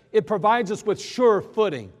 perspective. It provides us with sure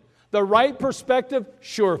footing. The right perspective,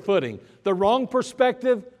 sure footing. The wrong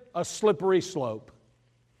perspective, a slippery slope.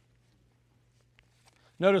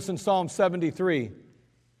 Notice in Psalm 73,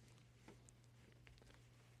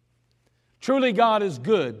 truly God is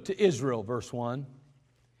good to Israel, verse 1,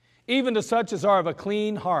 even to such as are of a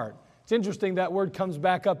clean heart. It's interesting that word comes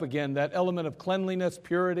back up again, that element of cleanliness,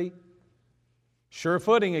 purity. Sure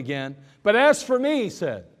footing again. But as for me, he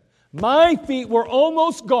said, my feet were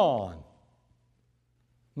almost gone.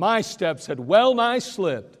 My steps had well nigh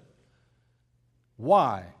slipped.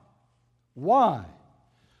 Why? Why?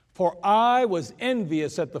 For I was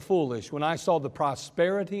envious at the foolish when I saw the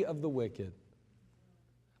prosperity of the wicked.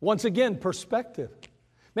 Once again, perspective.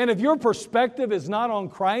 Man, if your perspective is not on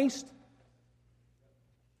Christ,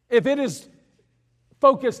 if it is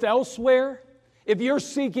focused elsewhere, if you're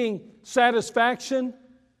seeking satisfaction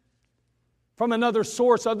from another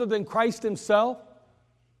source other than Christ Himself,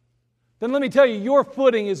 then let me tell you, your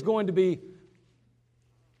footing is going to be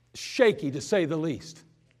shaky, to say the least.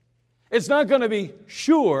 It's not going to be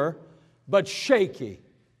sure, but shaky.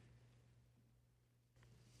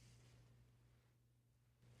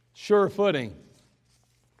 Sure footing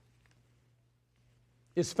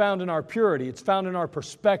is found in our purity. It's found in our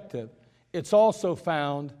perspective. It's also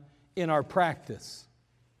found in our practice.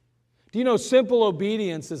 Do you know simple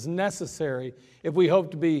obedience is necessary if we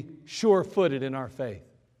hope to be sure-footed in our faith?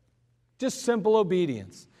 Just simple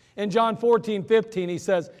obedience. In John 14:15, He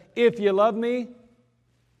says, if you love me,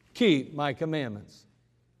 keep my commandments.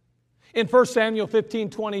 In 1 Samuel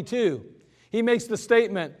 15:22, He makes the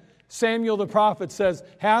statement, Samuel the prophet says,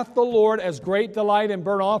 hath the Lord as great delight in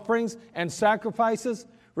burnt offerings and sacrifices?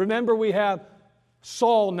 Remember, we have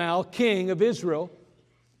Saul now, king of Israel,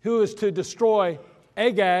 who is to destroy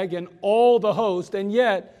Agag and all the host, and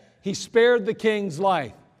yet he spared the king's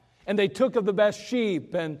life. And they took of the best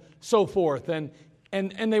sheep and so forth, and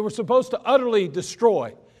they were supposed to utterly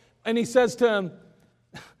destroy. And he says to him,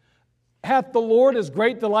 hath the Lord as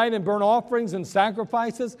great delight in burnt offerings and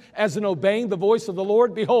sacrifices as in obeying the voice of the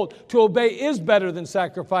Lord? Behold, to obey is better than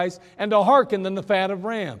sacrifice, and to hearken than the fat of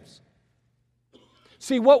rams.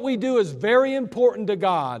 See, what we do is very important to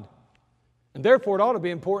God, and therefore it ought to be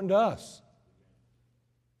important to us.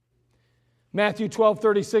 Matthew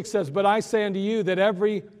 12:36 says, but I say unto you that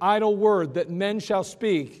every idle word that men shall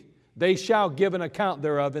speak, they shall give an account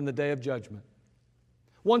thereof in the day of judgment.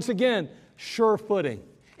 Once again, sure footing.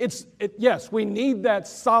 Yes, we need that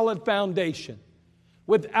solid foundation.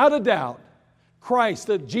 Without a doubt,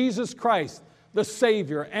 Jesus Christ, the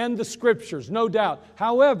Savior, and the Scriptures, no doubt.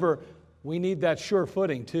 However, we need that sure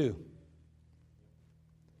footing too.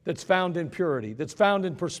 That's found in purity, that's found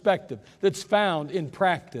in perspective, that's found in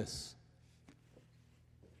practice.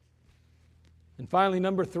 And finally,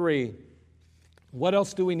 number 3, what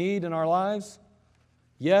else do we need in our lives?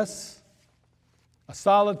 Yes, a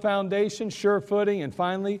solid foundation, sure footing, and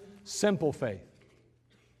finally, simple faith.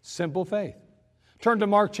 Simple faith. Turn to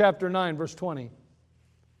Mark chapter 9, verse 20.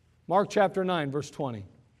 Mark chapter 9, verse 20.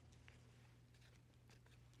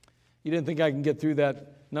 You didn't think I can get through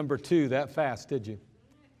that number 2 that fast, did you?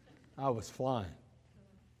 I was flying.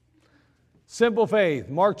 Simple faith,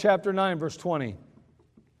 Mark chapter 9, verse 20.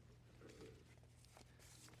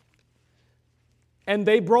 And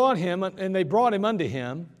they brought him unto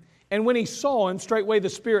him, and when he saw him, straightway the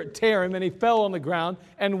spirit tear him, and he fell on the ground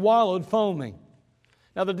and wallowed foaming.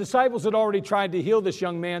 Now the disciples had already tried to heal this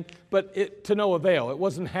young man, but to no avail. It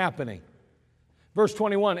wasn't happening. Verse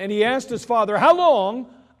 21, and he asked his father, how long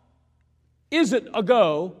is it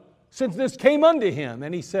ago since this came unto him?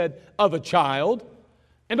 And he said, of a child.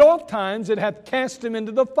 And oftentimes it hath cast him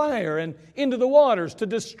into the fire and into the waters to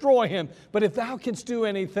destroy him. But if thou canst do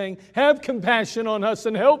anything, have compassion on us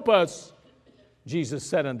and help us. Jesus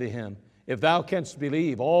said unto him, if thou canst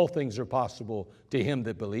believe, all things are possible to him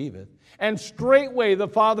that believeth. And straightway the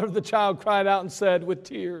father of the child cried out and said with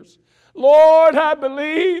tears, Lord, I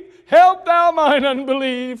believe, help thou mine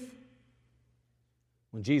unbelief.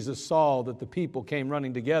 When Jesus saw that the people came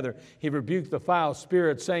running together, he rebuked the foul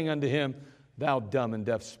spirit, saying unto him, thou dumb and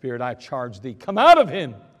deaf spirit, I charge thee, come out of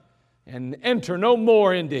him and enter no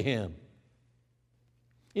more into him.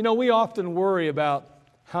 You know, we often worry about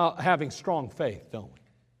having strong faith, don't we?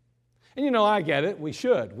 And you know, I get it. We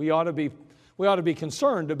should. We ought to be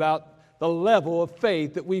concerned about the level of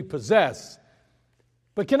faith that we possess.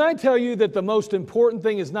 But can I tell you that the most important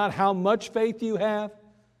thing is not how much faith you have,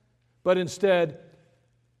 but instead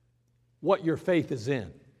what your faith is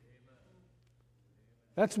in.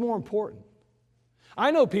 That's more important.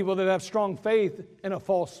 I know people that have strong faith in a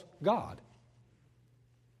false god.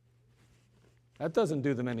 That doesn't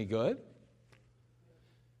do them any good.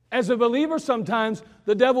 As a believer, sometimes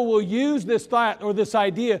the devil will use this thought or this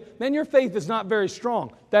idea, man, your faith is not very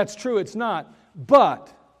strong. That's true, it's not.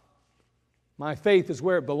 But my faith is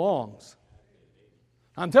where it belongs.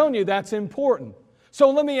 I'm telling you, that's important. So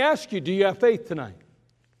let me ask you, do you have faith tonight?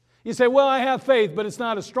 You say, well, I have faith, but it's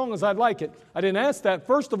not as strong as I'd like it. I didn't ask that.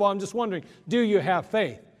 First of all, I'm just wondering, do you have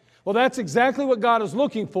faith? Well, that's exactly what God is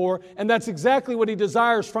looking for, and that's exactly what He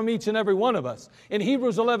desires from each and every one of us. In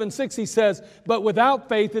Hebrews 11:6, He says, but without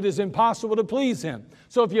faith it is impossible to please Him.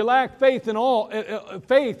 So if you lack faith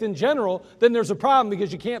in general, then there's a problem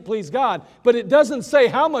because you can't please God. But it doesn't say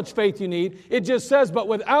how much faith you need. It just says, but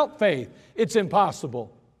without faith it's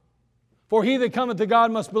impossible. For he that cometh to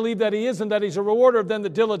God must believe that He is, and that He's a rewarder of them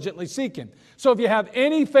that diligently seek Him. So if you have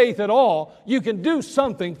any faith at all, you can do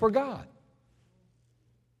something for God.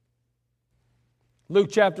 Luke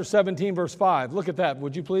chapter 17, verse 5. Look at that,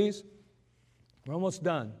 would you please? We're almost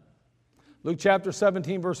done. Luke chapter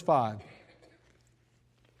 17, verse 5.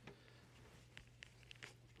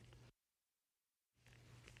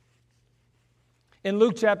 In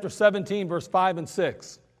Luke chapter 17, verse 5 and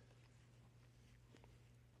 6.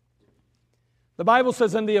 The Bible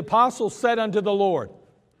says, and the apostles said unto the Lord,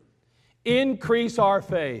 increase our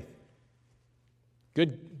faith.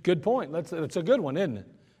 Good point. That's a good one, isn't it?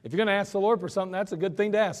 If you're going to ask the Lord for something, that's a good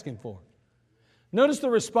thing to ask Him for. Notice the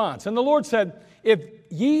response. And the Lord said, if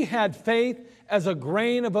ye had faith as a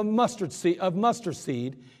grain of mustard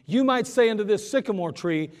seed, you might say unto this sycamore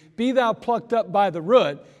tree, be thou plucked up by the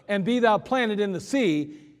root, and be thou planted in the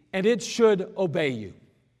sea, and it should obey you.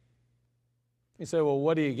 You say, well,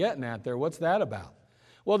 what are you getting at there? What's that about?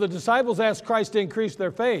 Well, the disciples asked Christ to increase their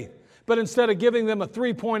faith, but instead of giving them a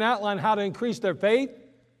 3-point outline how to increase their faith,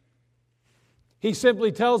 He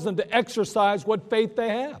simply tells them to exercise what faith they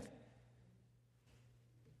have.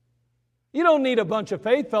 You don't need a bunch of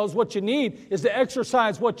faith, fellas. What you need is to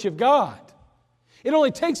exercise what you've got. It only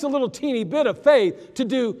takes a little teeny bit of faith to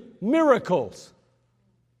do miracles.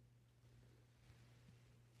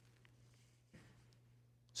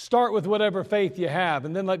 Start with whatever faith you have,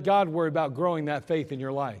 and then let God worry about growing that faith in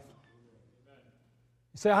your life.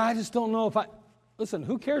 You say, I just don't know if I... Listen,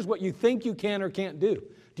 who cares what you think you can or can't do?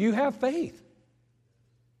 Do you have faith?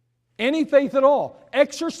 Any faith at all.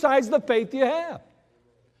 Exercise the faith you have.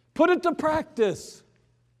 Put it to practice.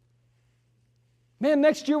 Man,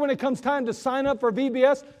 next year when it comes time to sign up for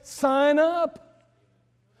VBS, sign up.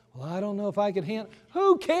 Well, I don't know if I can handle.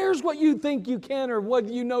 Who cares what you think you can or what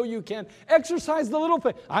you know you can? Exercise the little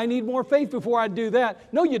faith. I need more faith before I do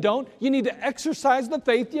that. No, you don't. You need to exercise the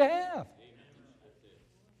faith you have.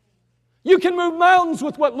 You can move mountains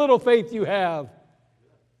with what little faith you have,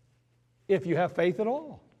 if you have faith at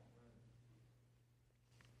all.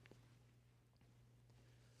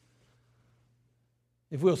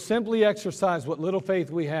 If we'll simply exercise what little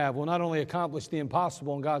faith we have, we'll not only accomplish the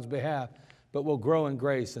impossible on God's behalf, but we'll grow in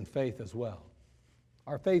grace and faith as well.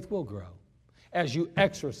 Our faith will grow as you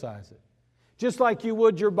exercise it. Just like you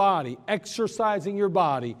would your body, exercising your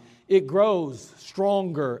body, it grows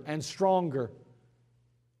stronger and stronger.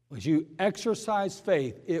 As you exercise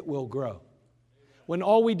faith, it will grow. When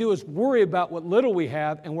all we do is worry about what little we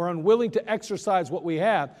have and we're unwilling to exercise what we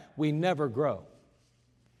have, we never grow.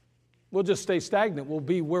 We'll just stay stagnant. We'll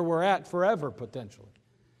be where we're at forever, potentially.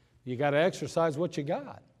 You got to exercise what you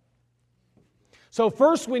got. So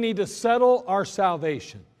first we need to settle our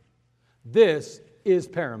salvation. This is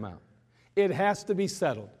paramount. It has to be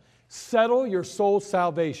settled. Settle your soul's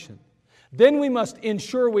salvation. Then we must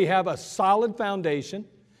ensure we have a solid foundation,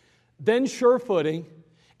 then sure footing,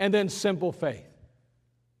 and then simple faith.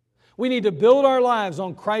 We need to build our lives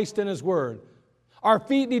on Christ and His Word. Our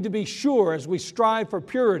feet need to be sure as we strive for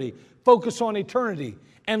purity, focus on eternity,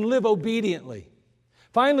 and live obediently.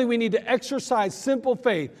 Finally, we need to exercise simple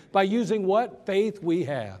faith by using what faith we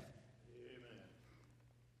have. Amen.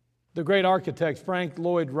 The great architect Frank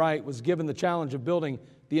Lloyd Wright was given the challenge of building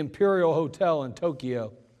the Imperial Hotel in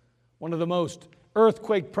Tokyo, one of the most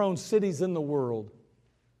earthquake-prone cities in the world.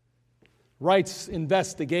 Wright's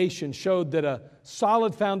investigation showed that a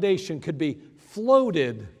solid foundation could be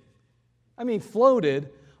floated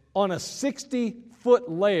on a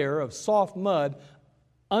 60-foot layer of soft mud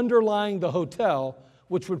underlying the hotel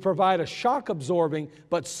which would provide a shock-absorbing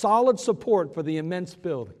but solid support for the immense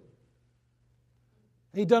building.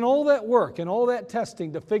 He'd done all that work and all that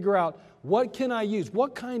testing to figure out, what can I use?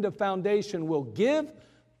 What kind of foundation will give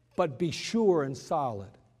but be sure and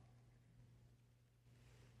solid?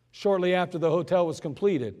 Shortly after the hotel was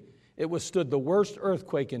completed, it withstood the worst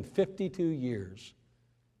earthquake in 52 years,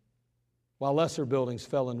 while lesser buildings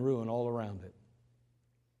fell in ruin all around it.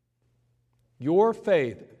 Your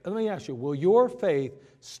faith, let me ask you, will your faith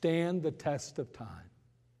stand the test of time?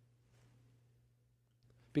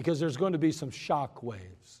 Because there's going to be some shock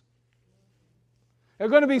waves. There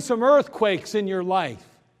are going to be some earthquakes in your life.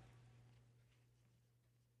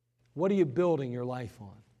 What are you building your life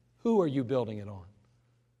on? Who are you building it on?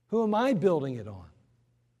 Who am I building it on?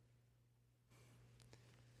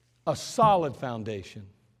 A solid foundation,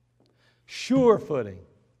 sure footing,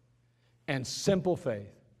 and simple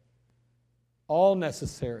faith. All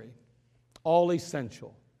necessary, all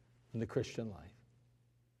essential in the Christian life.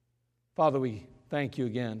 Father, we thank you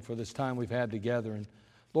again for this time we've had together. And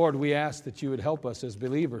Lord, we ask that you would help us as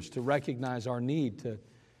believers to recognize our need to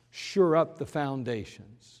shore up the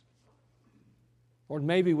foundations. Lord,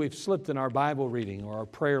 maybe we've slipped in our Bible reading or our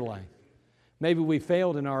prayer life. Maybe we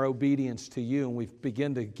failed in our obedience to you and we've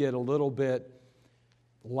begun to get a little bit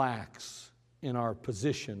lax in our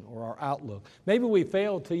position or our outlook. Maybe we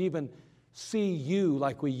failed to even see you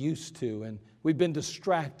like we used to, and we've been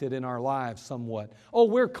distracted in our lives somewhat. Oh,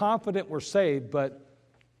 we're confident we're saved, but,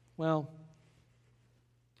 well,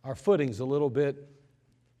 our footing's a little bit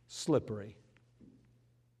slippery.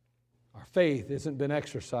 Our faith hasn't been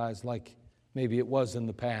exercised like maybe it was in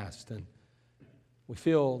the past, and we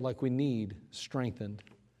feel like we need strengthened.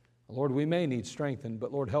 Lord, we may need strengthened,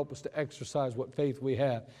 but Lord, help us to exercise what faith we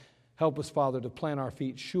have. Help us, Father, to plant our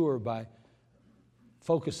feet sure by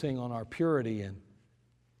focusing on our purity and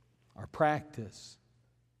our practice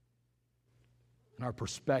and our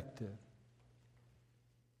perspective.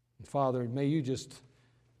 And Father, may you just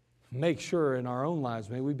make sure in our own lives,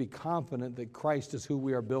 may we be confident that Christ is who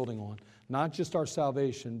we are building on. Not just our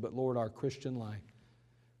salvation, but Lord, our Christian life.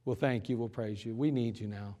 We'll thank you, we'll praise you. We need you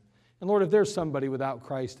now. And Lord, if there's somebody without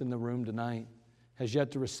Christ in the room tonight, has yet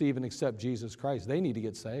to receive and accept Jesus Christ, they need to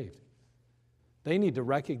get saved. They need to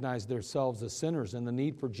recognize themselves as sinners and the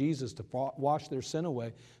need for Jesus to wash their sin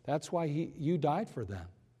away. That's why you died for them,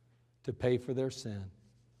 to pay for their sin.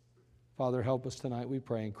 Father, help us tonight, we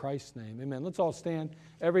pray in Christ's name. Amen. Let's all stand,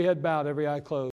 every head bowed, every eye closed.